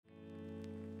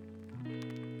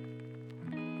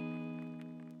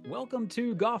Welcome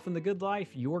to Golf and the Good Life,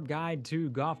 your guide to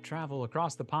golf travel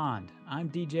across the pond. I'm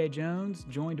DJ Jones,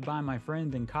 joined by my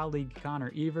friend and colleague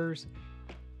Connor Evers.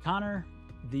 Connor,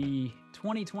 the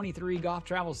 2023 golf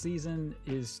travel season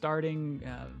is starting,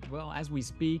 as we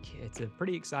speak. It's a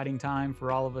pretty exciting time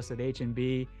for all of us at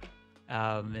H&B.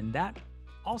 And that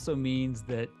also means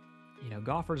that,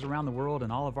 golfers around the world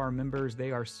and all of our members,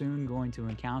 they are soon going to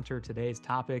encounter today's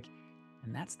topic,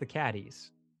 and that's the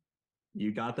caddies.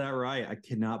 You got that right. I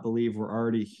cannot believe we're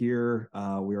already here.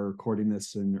 We are recording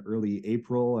this in early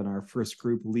April, and our first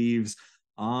group leaves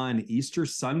on Easter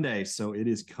Sunday. So it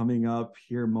is coming up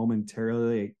here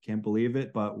momentarily. I can't believe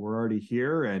it, but we're already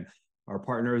here, and our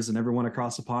partners and everyone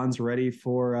across the pond's ready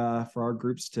for our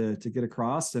groups to get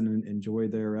across and enjoy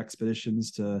their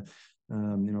expeditions to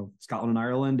Scotland and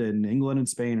Ireland and England and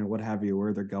Spain or what have you,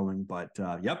 where they're going. But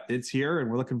yep, it's here and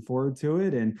we're looking forward to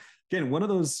it. And again, one of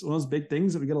those big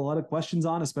things that we get a lot of questions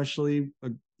on, especially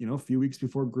a few weeks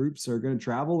before groups are going to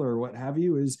travel or what have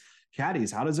you, is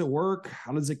caddies. How does it work?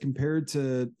 How does it compare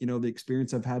to the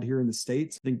experience I've had here in the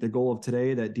States? I think the goal of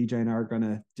today that DJ and I are going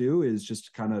to do is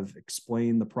just kind of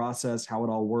explain the process, how it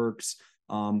all works.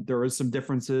 There is some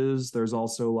differences. There's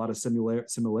also a lot of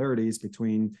similarities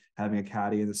between having a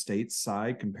caddy in the States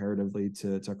side comparatively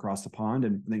to across the pond.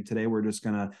 And I think today we're just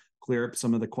going to clear up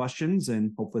some of the questions,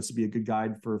 and hopefully this will be a good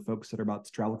guide for folks that are about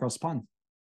to travel across the pond.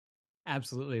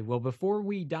 Absolutely. Well, before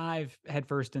we dive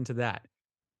headfirst into that,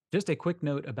 just a quick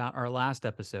note about our last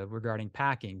episode regarding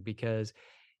packing, because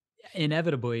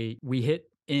inevitably we hit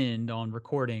end on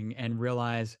recording and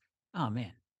realize, oh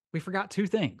man, we forgot two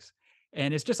things.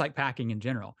 And it's just like packing in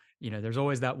general. There's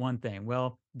always that one thing.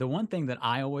 Well, the one thing that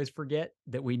I always forget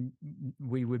that we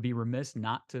would be remiss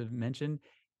not to mention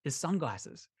is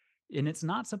sunglasses. And it's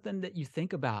not something that you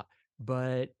think about,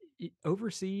 but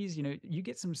overseas, you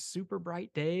get some super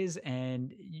bright days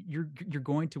and you're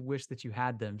going to wish that you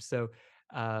had them. So,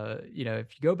 if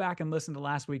you go back and listen to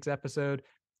last week's episode,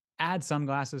 add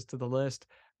sunglasses to the list.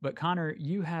 But Connor,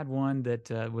 you had one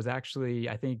that was actually,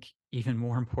 I think, even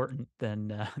more important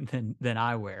than than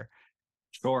I wear.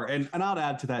 Sure. And I'll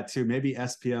add to that too, maybe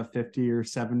SPF 50 or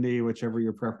 70, whichever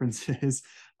your preference is.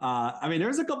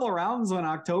 There's a couple of rounds in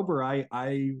October.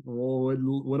 I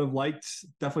would have liked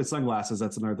definitely sunglasses.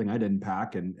 That's another thing I didn't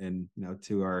pack. And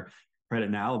to our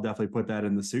credit now, I'll definitely put that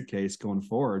in the suitcase going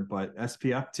forward. But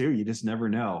SPF too, you just never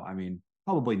know.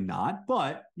 Probably not,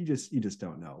 but you just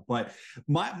don't know. But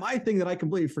my thing that I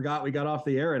completely forgot, we got off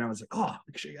the air and I was like, oh, I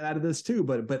should get out of this too.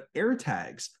 But air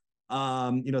tags.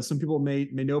 Some people may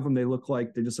know them. They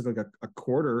just look like a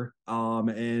quarter.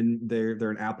 And they're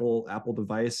an Apple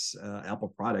device, Apple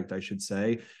product, I should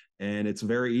say. And it's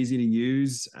very easy to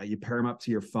use. You pair them up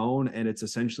to your phone, and it's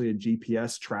essentially a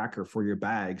GPS tracker for your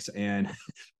bags. And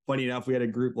funny enough, we had a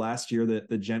group last year that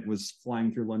the gent was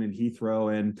flying through London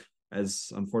Heathrow, and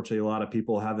as unfortunately a lot of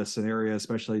people have this scenario,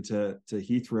 especially to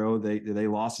Heathrow, they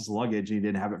lost his luggage and he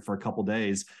didn't have it for a couple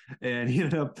days, and he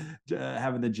ended up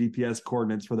having the GPS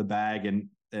coordinates for the bag, and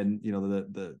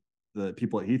the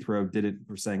people at Heathrow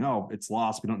were saying, oh, it's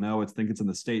lost, we don't know, think it's in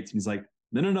the States, and he's like,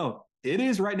 no, it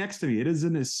is right next to me, it is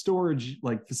in a storage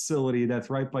facility that's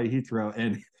right by Heathrow,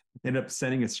 and ended up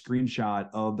sending a screenshot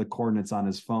of the coordinates on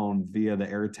his phone via the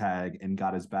AirTag and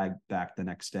got his bag back the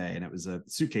next day. And it was a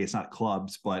suitcase, not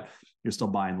clubs, but you're still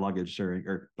buying luggage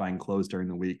or buying clothes during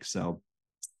the week. So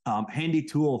handy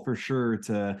tool for sure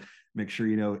to make sure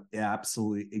you know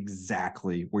absolutely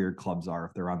exactly where your clubs are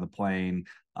if they're on the plane,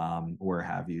 where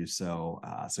have you. So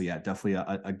yeah, definitely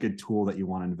a good tool that you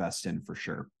want to invest in for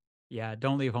sure. Yeah,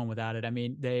 don't leave home without it.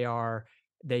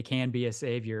 They can be a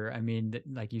savior.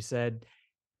 Like you said,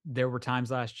 there were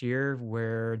times last year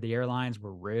where the airlines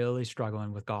were really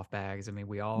struggling with golf bags.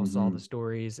 We all saw the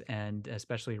stories, and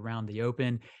especially around the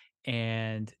Open.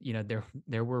 And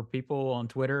there were people on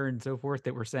Twitter and so forth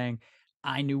that were saying,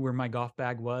 I knew where my golf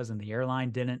bag was and the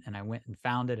airline didn't, and I went and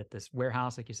found it at this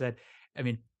warehouse, like you said.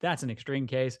 That's an extreme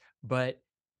case, but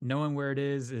knowing where it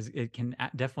is it can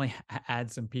definitely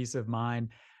add some peace of mind.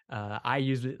 I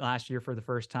used it last year for the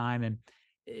first time, and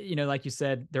like you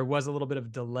said, there was a little bit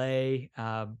of delay.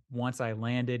 Once I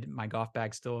landed, my golf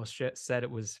bag still said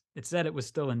it was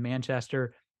still in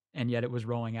Manchester, and yet it was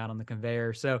rolling out on the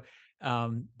conveyor. So,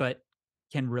 but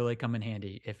can really come in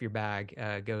handy if your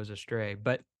bag goes astray.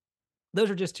 But those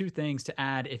are just two things to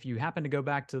add. If you happen to go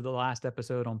back to the last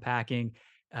episode on packing,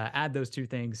 add those two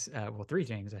things, three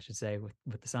things, I should say, with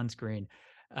the sunscreen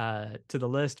to the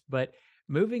list. But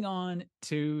moving on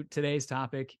to today's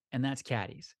topic, and that's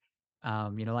caddies.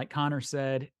 Like Connor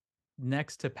said,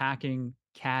 next to packing,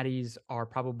 caddies are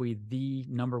probably the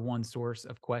number one source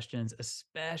of questions,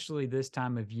 especially this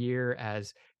time of year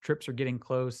as trips are getting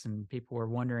close and people are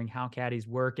wondering how caddies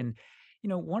work. And,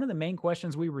 one of the main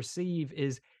questions we receive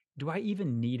is, do I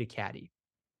even need a caddy?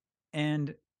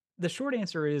 And the short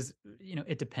answer is,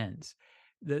 it depends.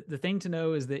 The thing to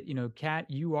know is that,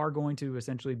 you are going to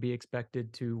essentially be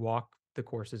expected to walk the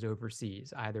courses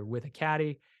overseas, either with a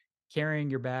caddy, carrying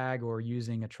your bag, or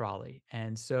using a trolley.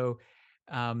 And so,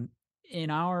 um, in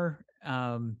our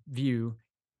view,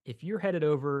 if you're headed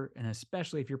over, and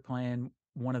especially if you're playing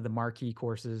one of the marquee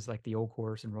courses like the Old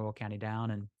Course in Royal County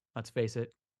Down, and let's face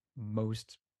it,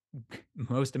 most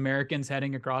most Americans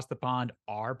heading across the pond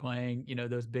are playing,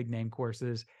 those big name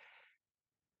courses.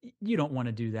 You don't want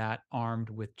to do that armed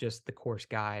with just the course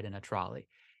guide and a trolley,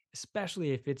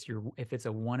 especially if it's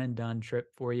a one and done trip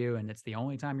for you and it's the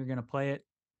only time you're going to play it.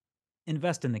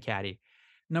 Invest in the caddy.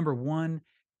 Number one,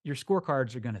 your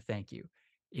scorecards are going to thank you.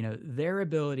 Their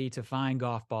ability to find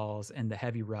golf balls in the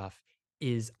heavy rough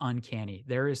is uncanny.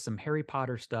 There is some Harry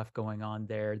Potter stuff going on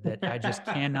there that I just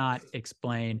cannot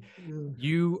explain.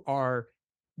 You are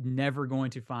never going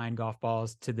to find golf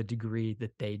balls to the degree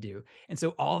that they do. And so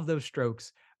all of those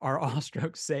strokes are all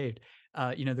strokes saved.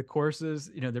 The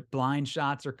courses, the blind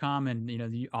shots are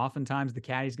common. Oftentimes the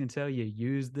caddy's going to tell you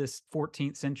use this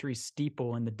 14th century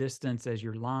steeple in the distance as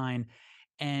your line.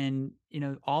 And,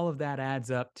 all of that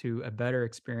adds up to a better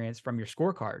experience from your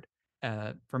scorecard's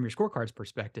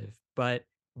perspective. But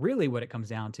really what it comes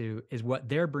down to is what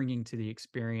they're bringing to the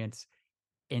experience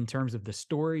in terms of the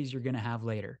stories you're going to have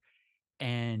later,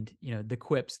 and the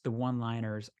quips, the one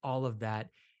liners, all of that.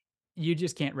 You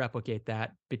just can't replicate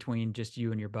that between just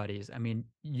you and your buddies. I mean,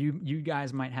 you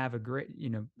guys might have a great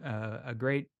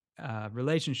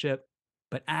relationship,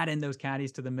 but add in those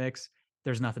caddies to the mix,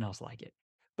 there's nothing else like it.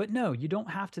 But no, you don't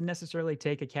have to necessarily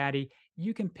take a caddy.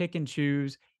 You can pick and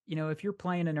choose. If you're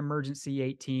playing an emergency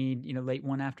 18, late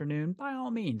one afternoon, by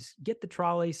all means, get the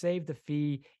trolley, save the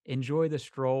fee, enjoy the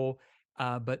stroll.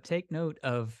 But take note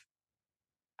of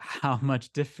how much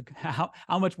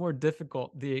more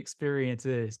difficult the experience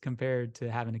is compared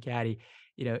to having a caddy.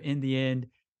 In the end,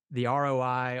 the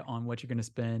ROI on what you're gonna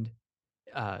spend,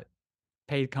 uh,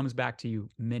 pay comes back to you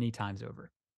many times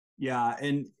over. Yeah,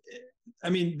 and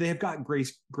I mean they've got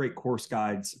great course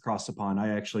guides across the pond. I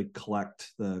actually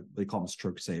collect they call them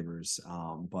stroke savers,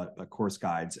 but course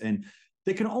guides, and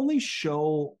they can only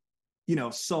show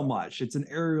so much. It's an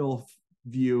aerial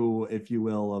view, if you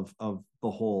will, of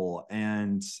the hole,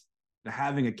 and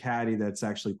having a caddy that's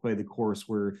actually played the course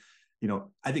where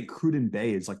I think Cruden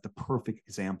Bay is like the perfect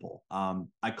example.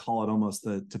 I call it almost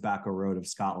the Tobacco Road of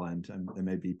Scotland, and I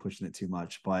may be pushing it too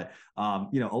much, but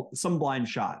some blind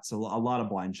shots, a lot of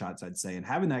blind shots, I'd say. And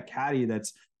having that caddy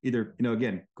that's either,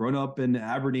 again, grown up in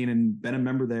Aberdeen and been a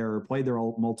member there or played there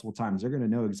multiple times, they're going to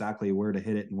know exactly where to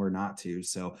hit it and where not to.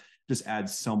 So just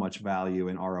adds so much value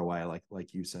in ROI,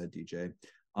 like you said, DJ.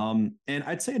 And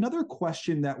I'd say another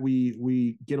question that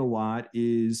we get a lot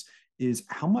is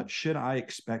how much should I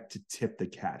expect to tip the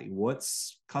caddy?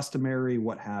 What's customary,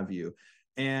 what have you?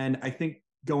 And I think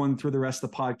going through the rest of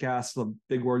the podcast, the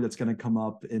big word that's going to come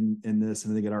up in this,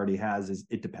 and I think it already has, is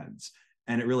it depends.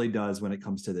 And it really does when it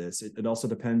comes to this. It also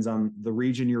depends on the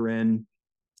region you're in.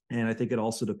 And I think it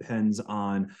also depends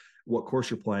on what course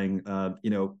you're playing.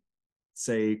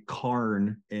 Say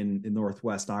Carn in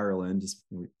Northwest Ireland, just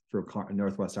throw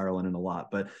Northwest Ireland in a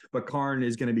lot, but Carn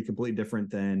is going to be completely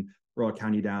different than Royal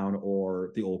County Down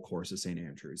or the Old Course of St.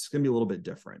 Andrews. It's going to be a little bit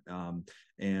different.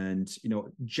 And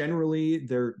generally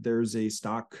there's a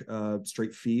stock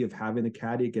straight fee of having a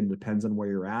caddy. Again, depends on where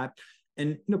you're at.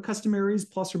 And customaries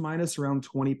plus or minus around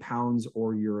 20 pounds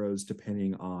or euros,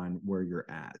 depending on where you're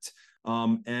at.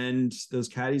 And those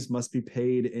caddies must be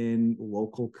paid in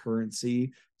local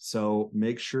currency. So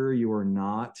make sure you are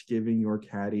not giving your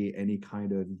caddy any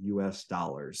kind of US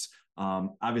dollars.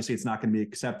 Obviously, it's not going to be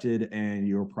accepted, and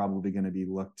you're probably going to be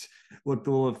looked a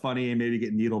little funny and maybe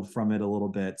get needled from it a little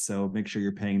bit. So make sure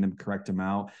you're paying them correct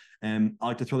amount. And I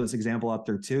like to throw this example out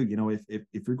there too.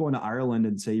 If you're going to Ireland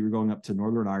and say you're going up to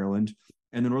Northern Ireland,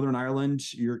 and in Northern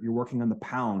Ireland you're working on the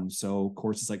pound, so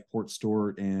courses like Port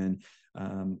Stewart and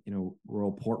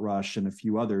Royal Portrush and a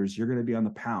few others, you're going to be on the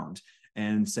pound.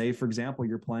 And say, for example,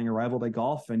 you're playing Arrival Day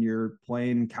Golf and you're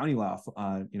playing County Louth,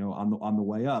 on the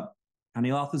way up.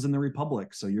 County Louth is in the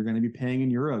Republic, so you're going to be paying in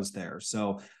euros there.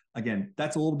 So again,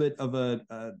 that's a little bit of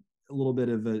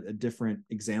a different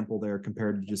example there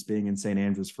compared to just being in St.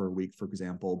 Andrews for a week, for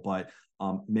example. But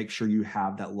make sure you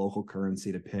have that local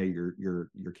currency to pay your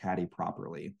caddy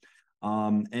properly.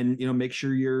 And make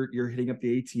sure you're hitting up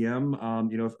the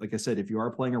ATM. Like I said, if you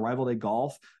are playing a rival day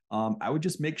golf, I would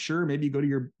just make sure maybe you go to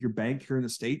your bank here in the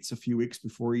States a few weeks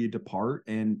before you depart,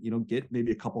 and get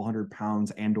maybe a couple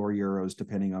 £100 and/or euros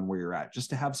depending on where you're at, just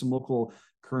to have some local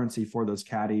currency for those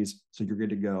caddies, so you're good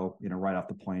to go right off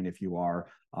the plane if you are.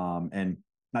 And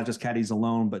not just caddies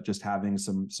alone, but just having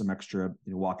some extra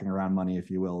walking around money, if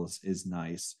you will, is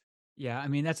nice. Yeah, I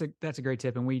mean, that's a great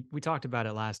tip, and we talked about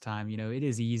it last time. It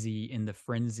is easy in the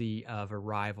frenzy of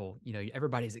arrival.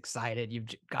 Everybody's excited. You've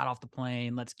got off the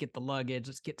plane. Let's get the luggage.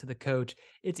 Let's get to the coach.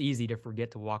 It's easy to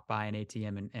forget to walk by an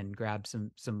ATM and grab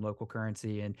some local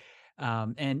currency.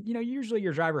 And usually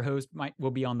your driver host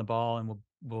will be on the ball and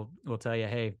will tell you,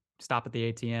 hey, stop at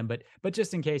the ATM. But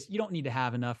just in case, you don't need to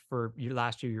have enough for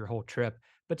your whole trip,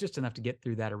 but just enough to get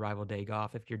through that arrival day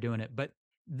golf if you're doing it. But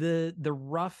the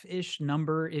rough-ish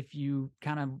number, if you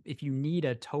need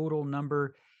a total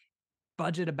number,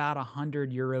 budget about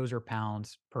 100 euros or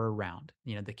pounds per round.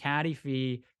 The caddy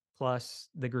fee plus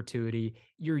the gratuity,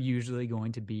 you're usually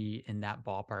going to be in that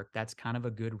ballpark. That's kind of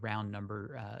a good round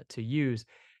number to use.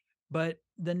 But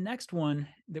the next one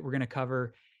that we're going to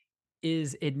cover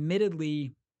is,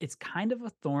 admittedly, it's kind of a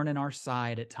thorn in our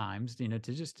side at times, to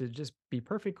just be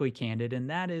perfectly candid, and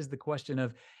that is the question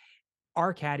of,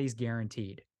 are caddies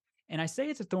guaranteed? And I say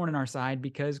it's a thorn in our side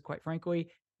because, quite frankly,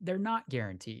 they're not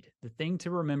guaranteed. The thing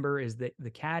to remember is that the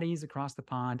caddies across the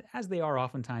pond, as they are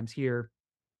oftentimes here,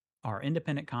 are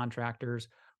independent contractors,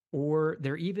 or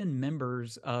they're even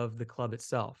members of the club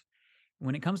itself.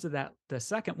 When it comes to the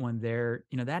second one there,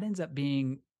 that ends up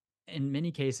being, in many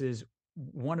cases,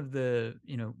 one of the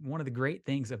great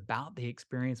things about the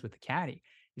experience with the caddy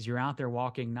is you're out there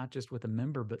walking not just with a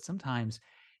member, but sometimes,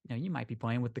 you might be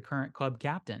playing with the current club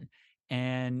captain.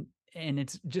 And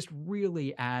it's just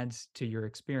really adds to your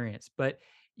experience. But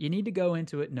you need to go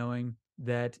into it knowing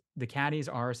that the caddies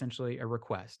are essentially a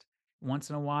request. Once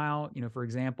in a while, for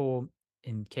example,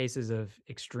 in cases of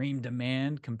extreme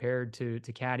demand compared to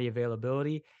caddy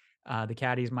availability, the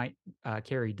caddies might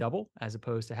carry double as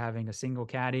opposed to having a single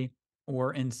caddy.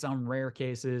 Or in some rare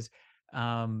cases,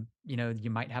 you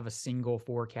might have a single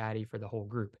four caddy for the whole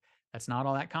group. That's not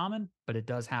all that common, but it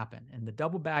does happen. And the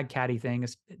double bag caddy thing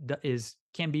is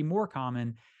can be more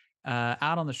common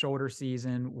out on the shoulder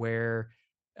season, where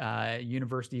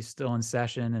university is still in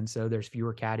session, and so there's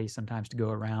fewer caddies sometimes to go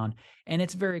around. And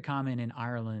it's very common in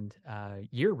Ireland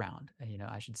year round,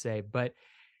 I should say. But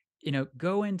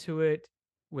go into it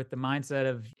with the mindset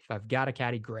of, if I've got a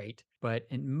caddy, great. But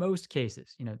in most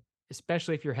cases,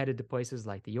 especially if you're headed to places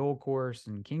like the Old Course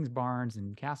and Kings Barnes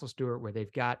and Castle Stewart, where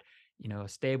they've got, a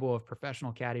stable of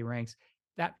professional caddy ranks,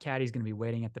 that caddy is going to be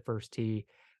waiting at the first tee.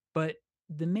 But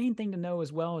the main thing to know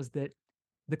as well is that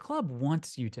the club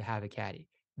wants you to have a caddy.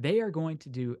 They are going to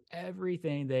do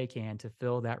everything they can to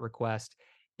fill that request.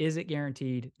 Is it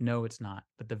guaranteed? No, it's not.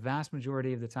 But the vast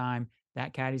majority of the time,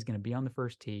 that caddy is going to be on the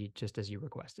first tee just as you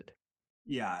requested.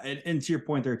 Yeah, and to your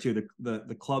point there too,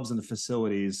 the clubs and the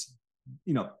facilities,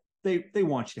 you know, they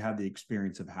want you to have the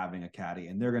experience of having a caddy,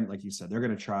 and they're gonna, like you said, they're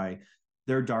gonna try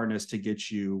their darnest to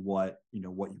get you what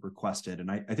you requested.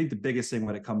 And I think the biggest thing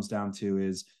when it comes down to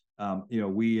is,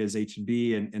 we as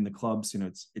H&B and the clubs,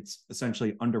 it's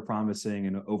essentially under promising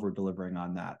and over delivering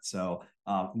on that. So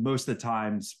most of the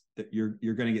times that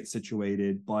you're going to get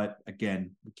situated, but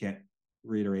again, we can't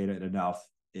reiterate it enough.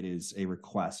 It is a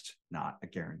request, not a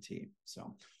guarantee.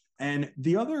 So, and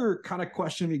the other kind of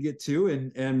question we get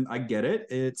to, and I get it,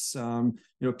 it's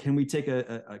can we take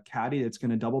a caddy that's going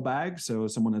to double bag, so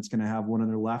someone that's going to have one on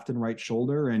their left and right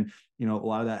shoulder, and a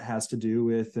lot of that has to do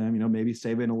with maybe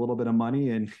saving a little bit of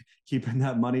money and keeping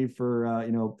that money for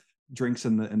drinks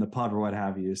in the pub or what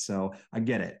have you. So I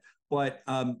get it, but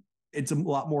it's a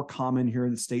lot more common here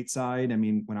in the stateside. I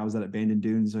mean, when I was at Abandoned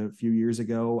Dunes a few years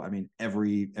ago, I mean,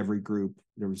 every group,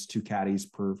 there was two caddies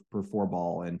per four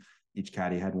ball, and each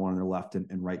caddy had one on their left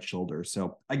and right shoulder.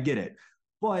 So I get it,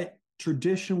 but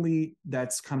traditionally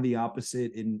that's kind of the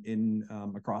opposite in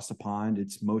across the pond.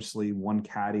 It's mostly one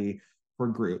caddy per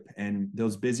group, and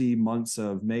those busy months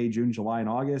of May, June, July, and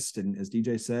August, and as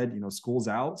DJ said, school's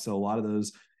out, so a lot of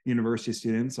those university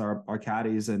students are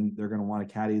caddies, and they're going to want a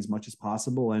caddy as much as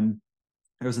possible. And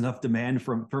there's enough demand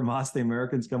from us, the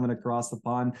Americans, coming across the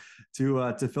pond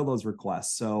to fill those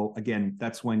requests. So again,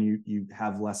 that's when you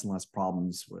have less and less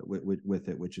problems with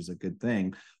it, which is a good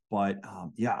thing. But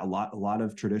yeah, a lot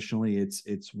of traditionally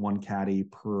it's one caddy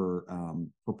per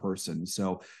person.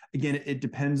 So again, it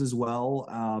depends as well.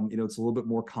 It's a little bit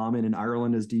more common in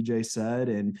Ireland, as DJ said,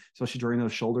 and especially during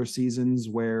those shoulder seasons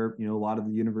where a lot of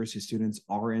the university students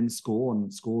are in school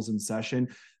and school's in session.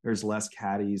 There's less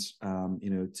caddies,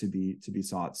 to be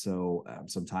sought. So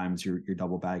sometimes you're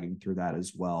double bagging through that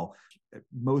as well.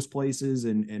 Most places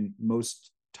and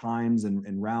most times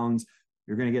and rounds,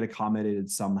 you're going to get accommodated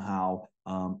somehow.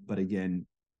 But again,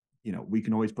 we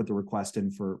can always put the request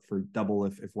in for double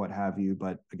if what have you.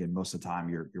 But again, most of the time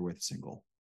you're with single.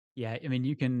 Yeah, I mean,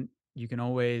 you can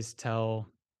always tell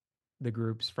the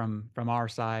groups from our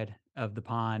side of the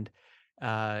pond,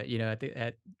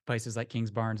 at places like Kings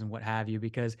Barnes and what have you,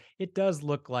 because it does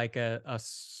look like a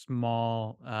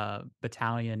small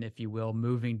battalion, if you will,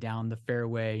 moving down the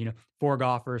fairway. Four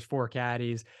golfers, four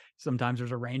caddies. Sometimes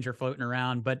there's a ranger floating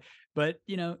around, but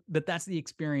that's the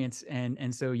experience.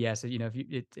 And so yes,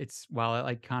 if it's while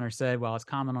like Connor said, while it's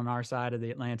common on our side of the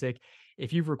Atlantic,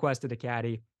 if you've requested a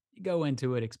caddy, go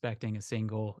into it expecting a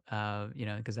single,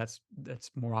 because that's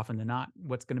more often than not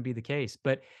what's going to be the case.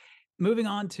 But moving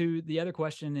on to the other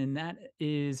question, and that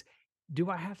is, do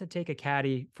I have to take a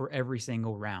caddy for every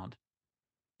single round?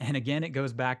 And again, it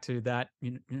goes back to that.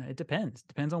 It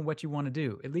depends on what you want to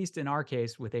do. At least in our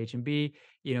case with H&B,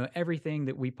 everything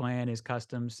that we plan is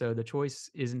custom, so the choice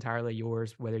is entirely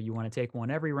yours. Whether you want to take one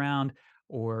every round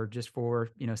or just for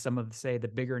some of say the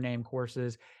bigger name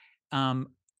courses. um,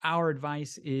 our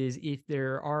advice is if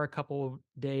there are a couple of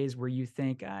days where you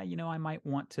think, I might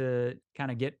want to kind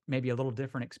of get maybe a little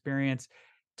different experience,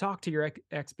 talk to your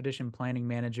expedition planning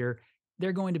manager.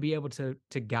 They're going to be able to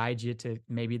guide you to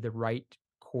maybe the right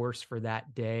course for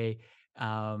that day.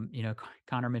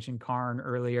 Connor mentioned Karn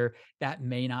earlier. That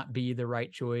may not be the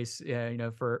right choice,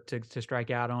 for to strike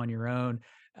out on your own.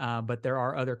 But there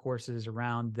are other courses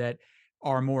around that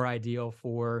are more ideal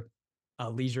for a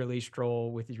leisurely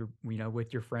stroll with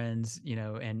your friends,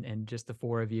 and just the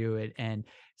four of you. And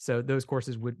so those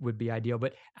courses would be ideal.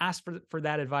 But ask for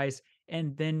that advice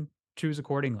and then choose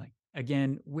accordingly.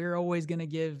 Again, we're always going to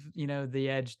give the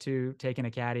edge to taking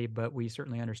a caddy, but we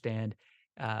certainly understand,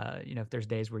 if there's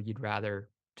days where you'd rather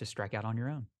just strike out on your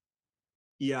own.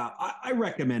 Yeah, I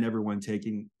recommend everyone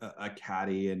taking a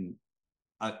caddy, and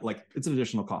like it's an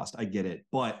additional cost. I get it,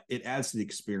 but it adds to the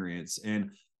experience.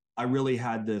 And I really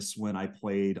had this when I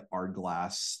played Art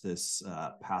Glass this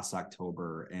past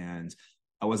October, and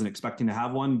I wasn't expecting to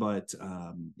have one, but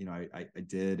I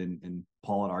did. And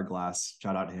Paul at Art Glass,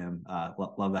 shout out to him,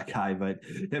 love that guy. But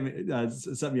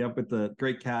set me up with the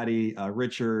great caddy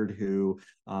Richard, who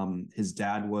his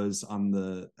dad was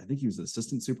I think he was the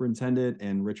assistant superintendent,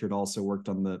 and Richard also worked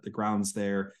on the grounds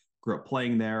there. Grew up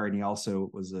playing there, and he also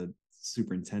was a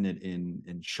superintendent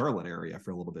in Charlotte area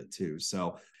for a little bit too.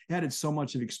 So he had so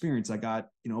much of experience. I got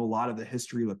a lot of the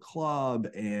history of the club,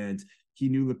 and he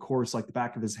knew the course like the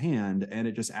back of his hand, and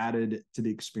it just added to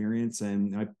the experience.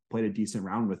 And I played a decent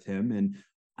round with him, and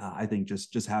I think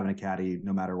just having a caddy,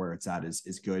 no matter where it's at,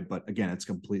 is good. But again, it's a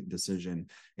complete decision,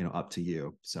 up to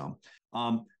you. So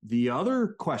the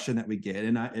other question that we get,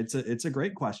 and it's a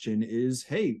great question, is,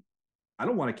 hey, I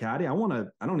don't want a caddy. I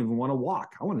don't even want to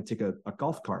walk. I want to take a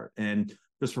golf cart. And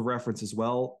just for reference as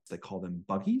well, they call them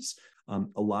buggies.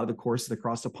 A lot of the courses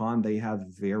across the pond, they have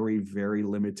very, very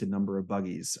limited number of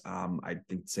buggies. I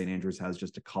think St. Andrews has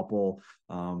just a couple.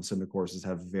 Some of the courses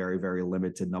have very, very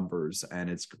limited numbers, and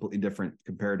it's completely different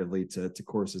comparatively to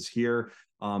courses here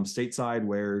stateside,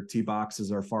 where tee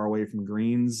boxes are far away from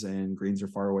greens and greens are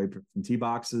far away from tee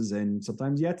boxes. And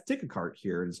sometimes you have to take a cart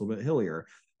here, and it's a little bit hillier.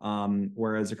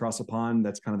 Whereas across the pond,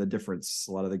 that's kind of the difference.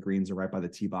 A lot of the greens are right by the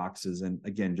tee boxes. And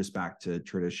again, just back to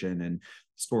tradition and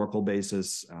historical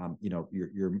basis,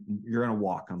 you're going to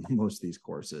walk on most of these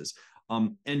courses.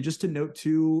 And just to note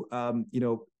too,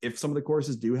 if some of the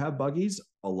courses do have buggies,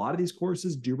 a lot of these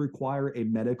courses do require a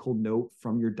medical note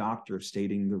from your doctor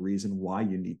stating the reason why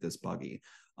you need this buggy.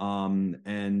 And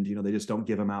they just don't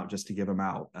give them out just to give them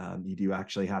out. You do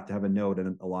actually have to have a note,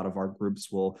 and a lot of our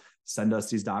groups will send us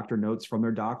these doctor notes from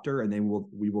their doctor, and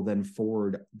we will then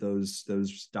forward those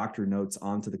doctor notes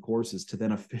onto the courses to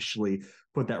then officially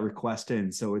put that request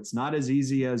in. So it's not as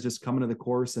easy as just coming to the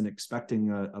course and expecting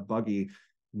a buggy.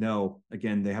 No,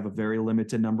 again, they have a very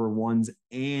limited number of ones,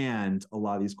 and a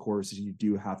lot of these courses you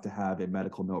do have to have a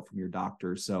medical note from your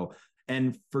doctor. So,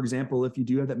 and for example, if you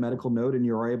do have that medical note and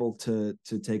you're able to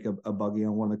take a buggy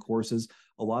on one of the courses,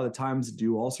 a lot of the times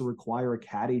do also require a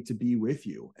caddy to be with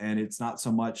you. And it's not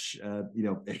so much,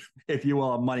 if you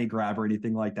will, a money grab or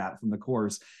anything like that from the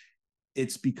course.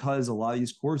 It's because a lot of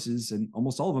these courses, and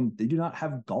almost all of them, they do not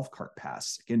have golf cart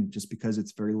paths. Again, just because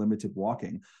it's very limited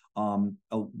walking.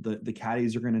 The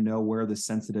caddies are going to know where the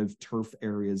sensitive turf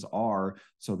areas are,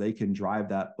 so they can drive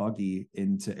that buggy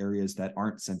into areas that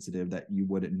aren't sensitive that you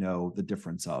wouldn't know the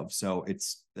difference of. So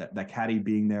it's that caddy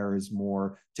being there is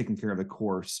more taking care of the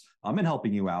course, and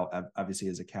helping you out, obviously,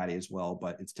 as a caddy as well.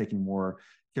 But it's taking more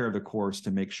care of the course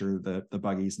to make sure that the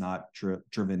buggy's not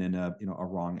driven in a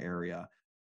wrong area.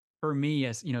 For me,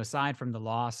 as you know, aside from the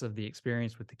loss of the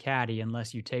experience with the caddy,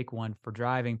 unless you take one for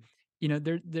driving,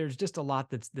 there's just a lot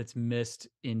that's missed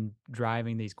in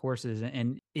driving these courses,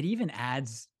 and it even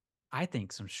adds, I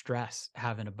think, some stress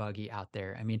having a buggy out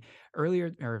there. I mean,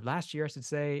 earlier or last year, I should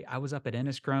say, I was up at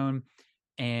Enniscrone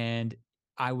and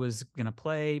I was gonna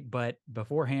play, but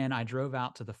beforehand, I drove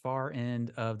out to the far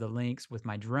end of the links with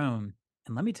my drone,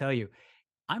 and let me tell you,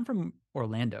 I'm from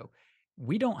Orlando.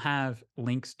 We don't have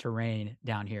links terrain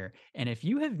down here. And if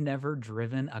you have never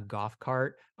driven a golf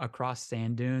cart across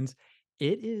sand dunes,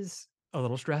 it is a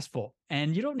little stressful.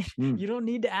 And you don't Mm, you don't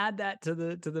need to add that to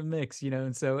the mix,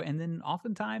 And so and then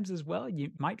oftentimes as well, you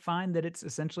might find that it's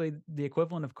essentially the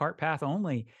equivalent of cart path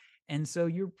only. And so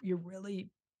you're really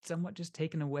somewhat just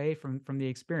taken away from the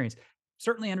experience.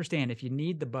 Certainly understand if you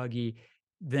need the buggy,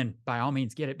 then by all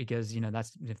means get it because,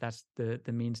 that's if that's the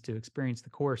means to experience the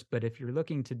course, but if you're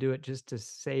looking to do it just to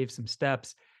save some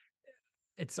steps,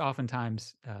 it's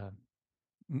oftentimes,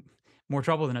 m more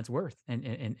trouble than it's worth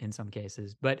in some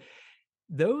cases, but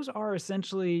those are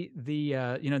essentially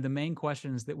the main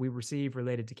questions that we receive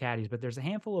related to caddies, but there's a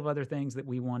handful of other things that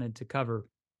we wanted to cover.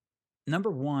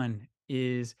 Number 1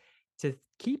 is to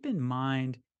keep in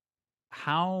mind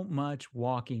how much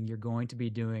walking you're going to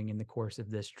be doing in the course of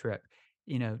this trip.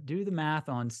 Do the math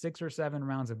on 6 or 7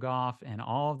 rounds of golf and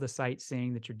all of the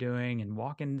sightseeing that you're doing and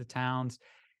walking the towns.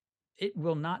 It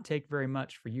will not take very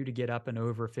much for you to get up and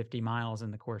over 50 miles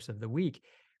in the course of the week.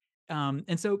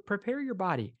 And so prepare your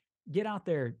body, get out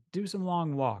there, do some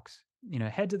long walks,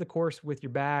 head to the course with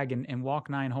your bag and walk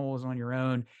 9 holes on your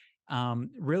own.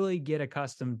 Really get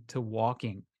accustomed to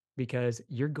walking because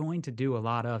you're going to do a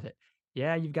lot of it.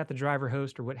 Yeah, you've got the driver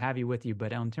host or what have you with you,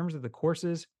 but in terms of the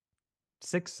courses,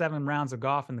 6, 7 rounds of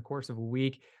golf in the course of a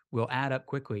week will add up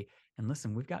quickly. And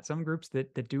listen, we've got some groups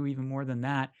that do even more than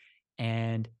that.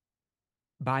 And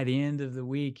by the end of the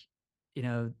week,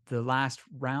 the last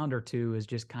round or 2 is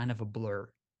just kind of a blur,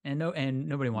 and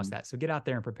nobody wants mm. that. So get out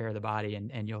there and prepare the body,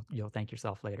 and you'll thank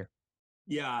yourself later.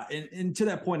 Yeah, and to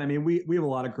that point, I mean, we have a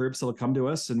lot of groups that'll come to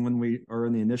us, and when we are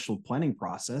in the initial planning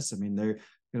process, I mean, they're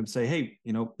going to say, "Hey,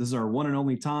 this is our one and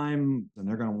only time," and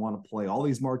they're going to want to play all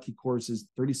these marquee courses,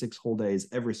 36 whole days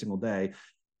every single day,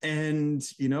 and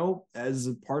as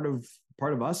a part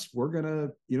of us, we're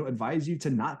going to advise you to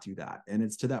not do that, and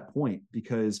it's to that point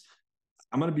because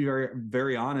I'm going to be very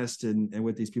very honest and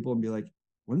with these people and be like,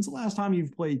 "When's the last time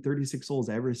you've played 36 holes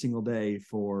every single day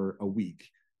for a week?"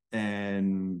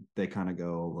 And they kind of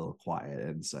go a little quiet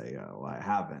and say, "Oh, I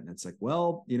haven't." It's like,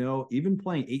 well, even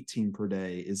playing 18 per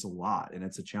day is a lot and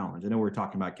it's a challenge. I know we're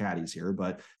talking about caddies here,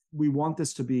 but we want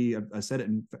this to be, I said it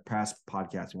in past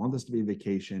podcasts, we want this to be a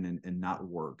vacation and not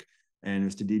work. And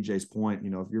as to DJ's point,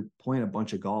 if you're playing a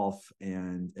bunch of golf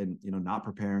and not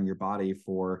preparing your body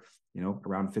for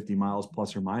around 50 miles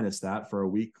plus or minus that for a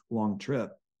week long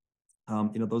trip,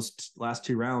 those last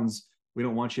 2 rounds, we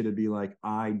don't want you to be like,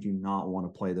 I do not want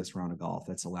to play this round of golf.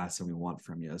 That's the last thing we want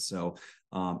from you. So,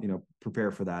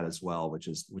 prepare for that as well, which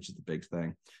is the big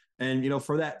thing. And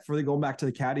for the going back to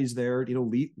the caddies there,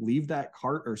 leave that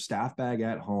cart or staff bag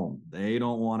at home. They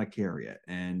don't want to carry it,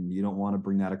 and you don't want to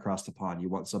bring that across the pond. You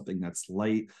want something that's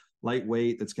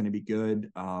lightweight, that's going to be good.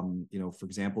 For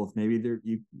example, if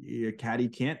maybe a caddy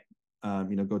can't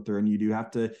go through and you do have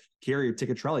to carry or take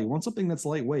a trolley. You want something that's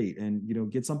lightweight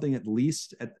and, get something at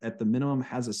least at the minimum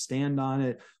has a stand on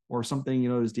it or something,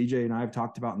 as DJ and I have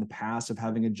talked about in the past of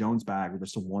having a Jones bag or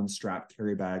just a one strap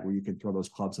carry bag where you can throw those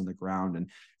clubs on the ground and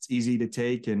it's easy to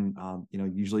take. And,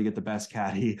 usually get the best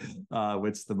caddy,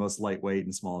 with the most lightweight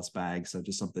and smallest bag. So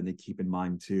just something to keep in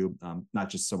mind too. Not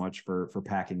just so much for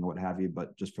packing or what have you,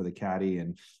 but just for the caddy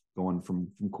and going from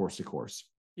course to course.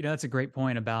 That's a great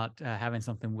point about having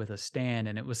something with a stand,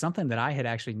 and it was something that I had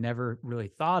actually never really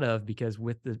thought of because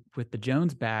with the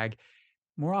Jones bag,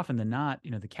 more often than not,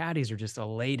 the caddies are just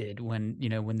elated when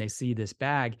they see this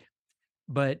bag.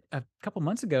 But a couple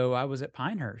months ago, I was at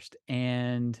Pinehurst,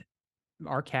 and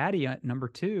our caddy at number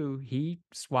 2, he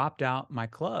swapped out my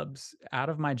clubs out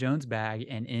of my Jones bag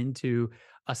and into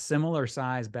a similar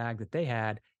size bag that they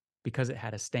had because it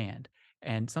had a stand.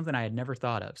 and something I had never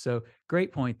thought of. So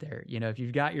great point there. You know, if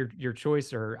you've got your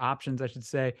choice or options, I should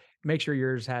say, make sure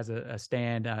yours has a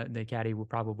stand. The caddy will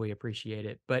probably appreciate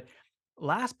it. But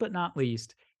last but not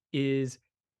least is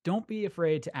don't be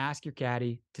afraid to ask your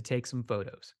caddy to take some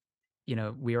photos. You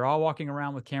know, we are all walking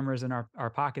around with cameras in our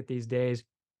pocket these days.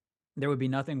 There would be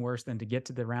nothing worse than to get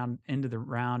to the round end of the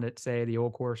round at, say, the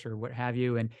old course or what have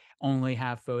you, and only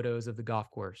have photos of the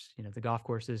golf course. You know, the golf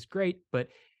course is great, but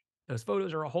those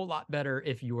photos are a whole lot better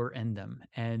if you're in them.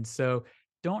 And so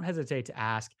don't hesitate to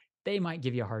ask. They might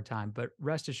give you a hard time, but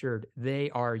rest assured, they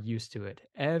are used to it.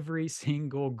 Every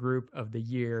single group of the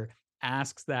year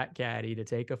asks that caddy to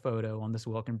take a photo on this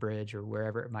Wilkin Bridge or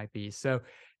wherever it might be. So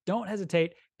don't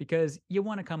hesitate, because you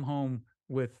want to come home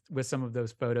with some of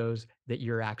those photos that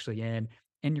you're actually in,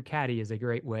 and your caddy is a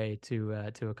great way to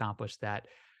accomplish that.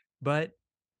 But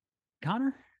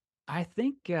Connor, I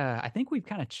think we've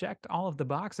kind of checked all of the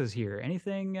boxes here.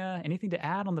 Anything to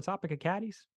add on the topic of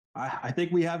caddies? I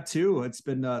think we have too. It's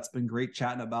been great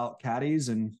chatting about caddies,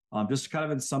 and just kind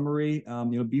of in summary,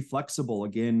 be flexible.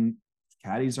 Again,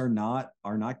 caddies are not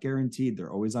guaranteed.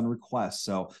 They're always on request.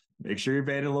 So make sure you're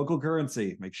paying in local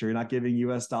currency. Make sure you're not giving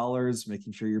U.S. dollars.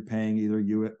 Making sure you're paying either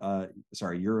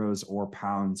euros or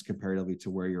pounds comparatively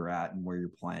to where you're at and where you're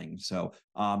playing. So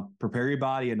prepare your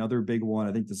body. Another big one.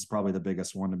 I think this is probably the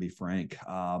biggest one, to be frank.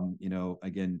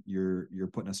 Again, you're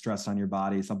putting a stress on your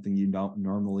body, something you don't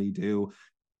normally do.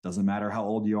 Doesn't matter how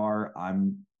old you are.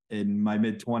 I'm in my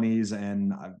mid 20s,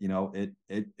 and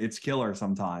it's killer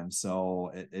sometimes.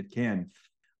 So it can.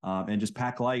 And just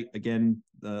pack light. Again,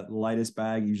 the lightest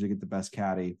bag, usually get the best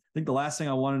caddy. I think the last thing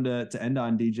I wanted to end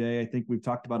on, DJ, I think we've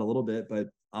talked about a little bit, but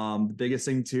the biggest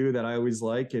thing too that I always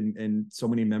like, and so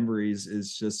many memories,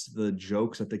 is just the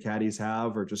jokes that the caddies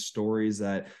have, or just stories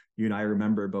that you and I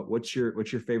remember. But what's your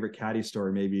favorite caddy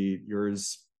story? Maybe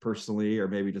yours personally, or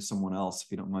maybe just someone else,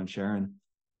 if you don't mind sharing.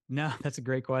 No, that's a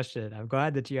great question. I'm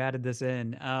glad that you added this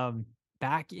in.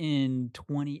 Back in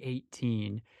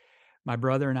 2018, my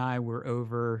brother and I were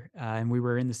over, and we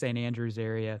were in the St. Andrews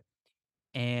area,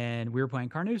 and we were playing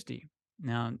Carnoustie.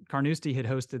 Now, Carnoustie had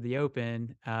hosted the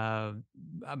Open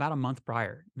about a month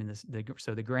prior. I mean,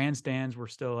 so the grandstands were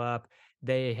still up.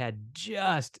 They had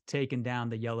just taken down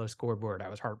the yellow scoreboard. I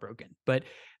was heartbroken, but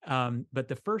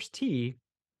the first tee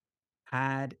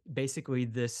had basically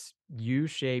this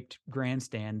U-shaped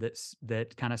grandstand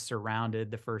that kind of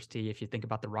surrounded the first tee. If you think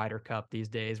about the Ryder Cup these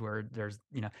days, where there's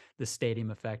the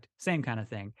stadium effect, same kind of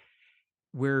thing.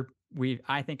 Where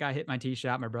I think I hit my tee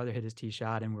shot, my brother hit his tee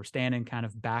shot, and we're standing kind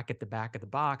of back at the back of the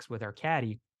box with our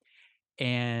caddy,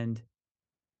 and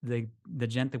the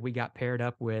gent that we got paired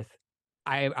up with,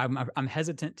 I'm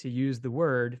hesitant to use the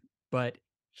word, but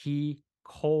he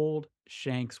cold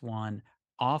shanks one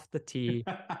off the tee,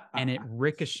 and it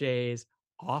ricochets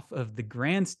off of the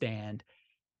grandstand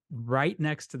right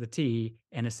next to the tee,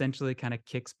 and essentially kind of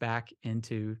kicks back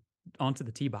into onto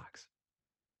the tee box.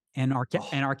 And Oh.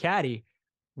 our caddy,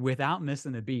 without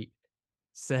missing a beat,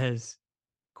 says,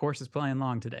 "Course is playing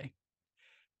long today."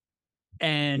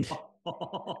 And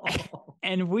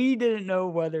and we didn't know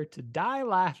whether to die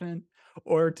laughing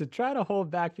or to try to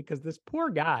hold back, because this poor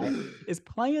guy is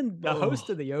playing the host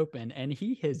Oh. of the Open, and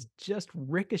he has just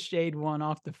ricocheted one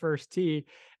off the first tee.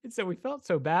 And so we felt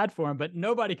so bad for him, but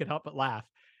nobody could help but laugh.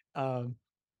 Um,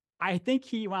 I think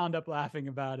he wound up laughing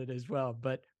about it as well,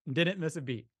 but didn't miss a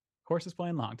beat. Course is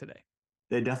playing long today.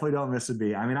 They definitely don't miss a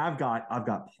beat. I mean, I've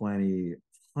got plenty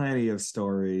of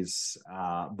stories,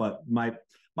 but my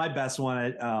best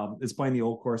one is playing the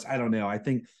old course. I don't know. I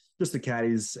think just the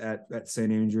caddies at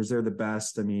St. Andrews, they're the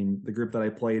best. I mean, the group that I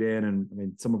played in, and I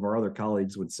mean, some of our other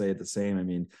colleagues would say it the same. I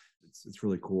mean, it's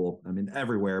really cool. I mean,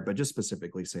 everywhere, but just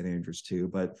specifically St. Andrews too.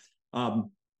 But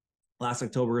last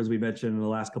October, as we mentioned in the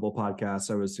last couple of podcasts,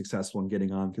 I was successful in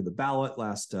getting onto the ballot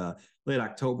last late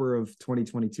October of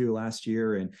 2022 last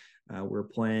year. And we're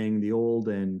playing the old,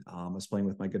 and I was playing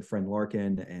with my good friend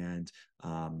Larkin, and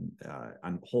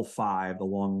on hole 5, the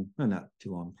long, not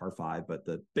too long par 5, but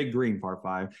the big green par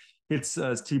 5, hits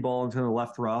his tee ball into the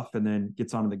left rough, and then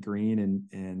gets onto the green,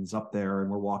 and is up there,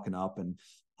 and we're walking up, and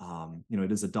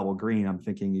it is a double green. I'm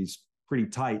thinking he's pretty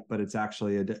tight, but it's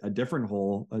actually a different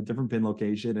hole, a different pin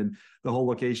location. And the whole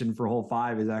location for hole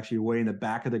 5 is actually way in the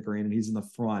back of the green, and he's in the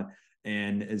front.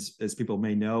 And as people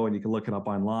may know, and you can look it up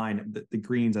online, the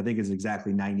greens, I think, is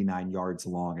exactly 99 yards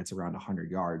long. It's around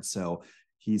 100 yards. So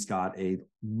he's got a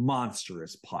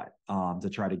monstrous putt to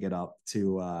try to get up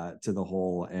to the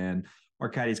hole. And our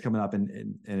caddy's coming up,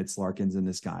 and it's Larkins, and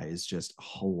this guy is just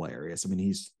hilarious. I mean,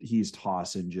 he's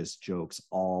tossing just jokes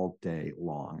all day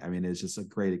long. I mean, it's just a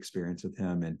great experience with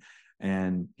him.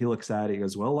 And he looks at it, he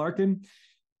goes, "Well, Larkin,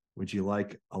 would you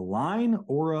like a line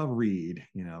or a read,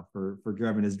 for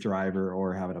grabbing his driver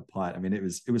or having a putt? I mean, it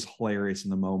was hilarious in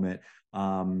the moment.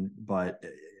 But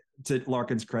to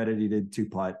Larkin's credit, he did two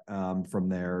putt from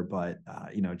there, but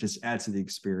it just adds to the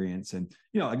experience. And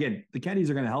again, the caddies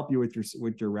are going to help you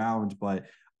with your round, but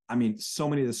I mean, so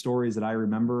many of the stories that I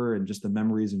remember and just the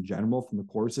memories in general from the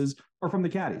courses are from the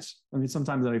caddies. I mean,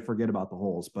 sometimes I forget about the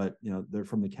holes, but they're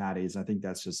from the caddies. I think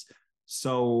that's just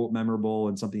so memorable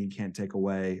and something you can't take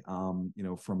away,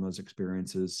 from those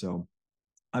experiences. So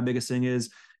my biggest thing is,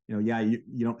 yeah, you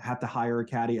don't have to hire a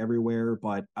caddy everywhere,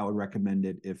 but I would recommend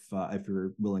it if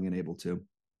you're willing and able to.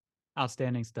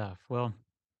 Outstanding stuff. Well,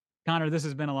 Connor, this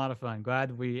has been a lot of fun.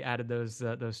 Glad we added those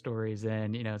stories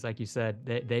in. It's like you said,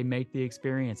 they make the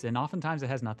experience, and oftentimes it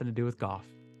has nothing to do with golf.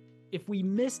 If we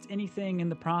missed anything in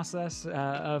the process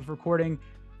of recording,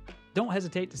 don't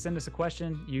hesitate to send us a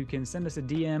question. You can send us a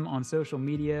DM on social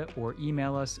media or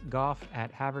email us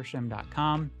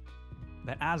golf@haversham.com.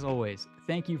 But as always,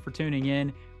 thank you for tuning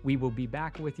in. We will be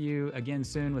back with you again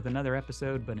soon with another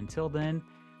episode. But until then,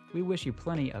 we wish you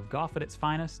plenty of golf at its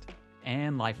finest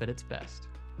and life at its best.